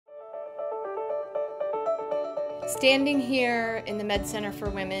Standing here in the MedCenter for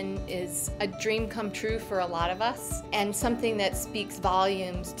Women is a dream come true for a lot of us, and something that speaks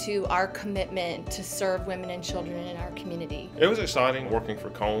volumes to our commitment to serve women and children in our community. It was exciting working for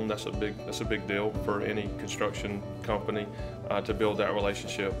Cone. That's a big deal for any construction company to build that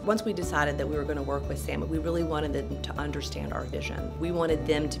relationship. Once we decided that we were going to work with Samet, we really wanted them to understand our vision. We wanted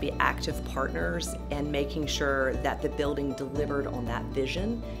them to be active partners and making sure that the building delivered on that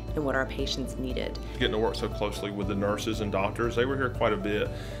vision and what our patients needed. Getting to work so closely with the nurses and doctors, they were here quite a bit.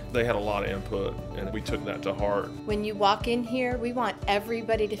 They had a lot of input and we took that to heart. When you walk in here, we want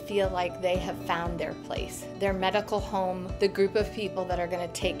everybody to feel like they have found their place, their medical home, the group of people that are going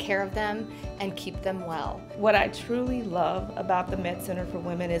to take care of them and keep them well. What I truly love about the MedCenter for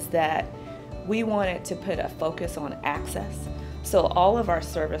Women is that we wanted to put a focus on access. So all of our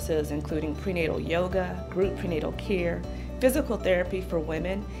services, including prenatal yoga, group prenatal care, physical therapy for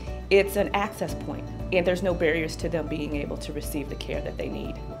women, it's an access point, and there's no barriers to them being able to receive the care that they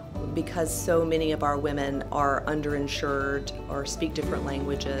need. Because so many of our women are underinsured or speak different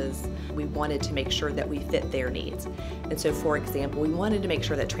languages, we wanted to make sure that we fit their needs. And so, for example, we wanted to make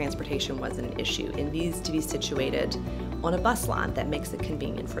sure that transportation wasn't an issue. It needs to be situated on a bus line that makes it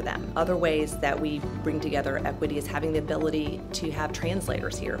convenient for them. Other ways that we bring together equity is having the ability to have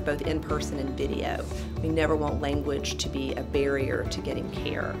translators here, both in person and video. We never want language to be a barrier to getting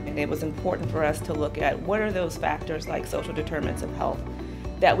care. And it was important for us to look at what are those factors like social determinants of health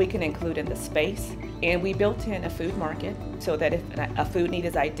that we can include in the space. And we built in a food market so that if a food need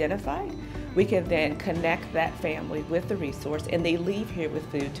is identified, we can then connect that family with the resource and they leave here with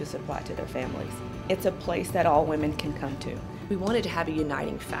food to supply to their families. It's a place that all women can come to. We wanted to have a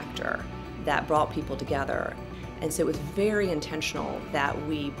uniting factor that brought people together. And so it was very intentional that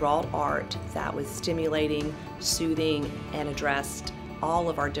we brought art that was stimulating, soothing, and addressed all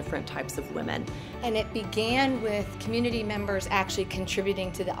of our different types of women. And it began with community members actually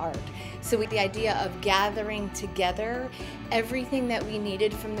contributing to the art. So with the idea of gathering together everything that we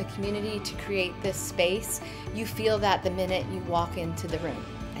needed from the community to create this space, you feel that the minute you walk into the room.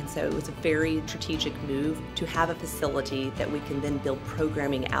 And so it was a very strategic move to have a facility that we can then build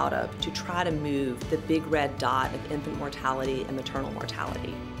programming out of to try to move the big red dot of infant mortality and maternal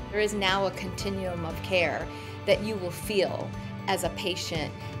mortality. There is now a continuum of care that you will feel as a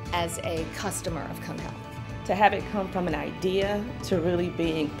patient, as a customer of Cone Health. To have it come from an idea to really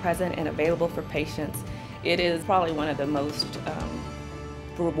being present and available for patients, it is probably one of the most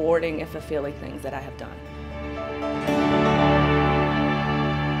rewarding and fulfilling things that I have done.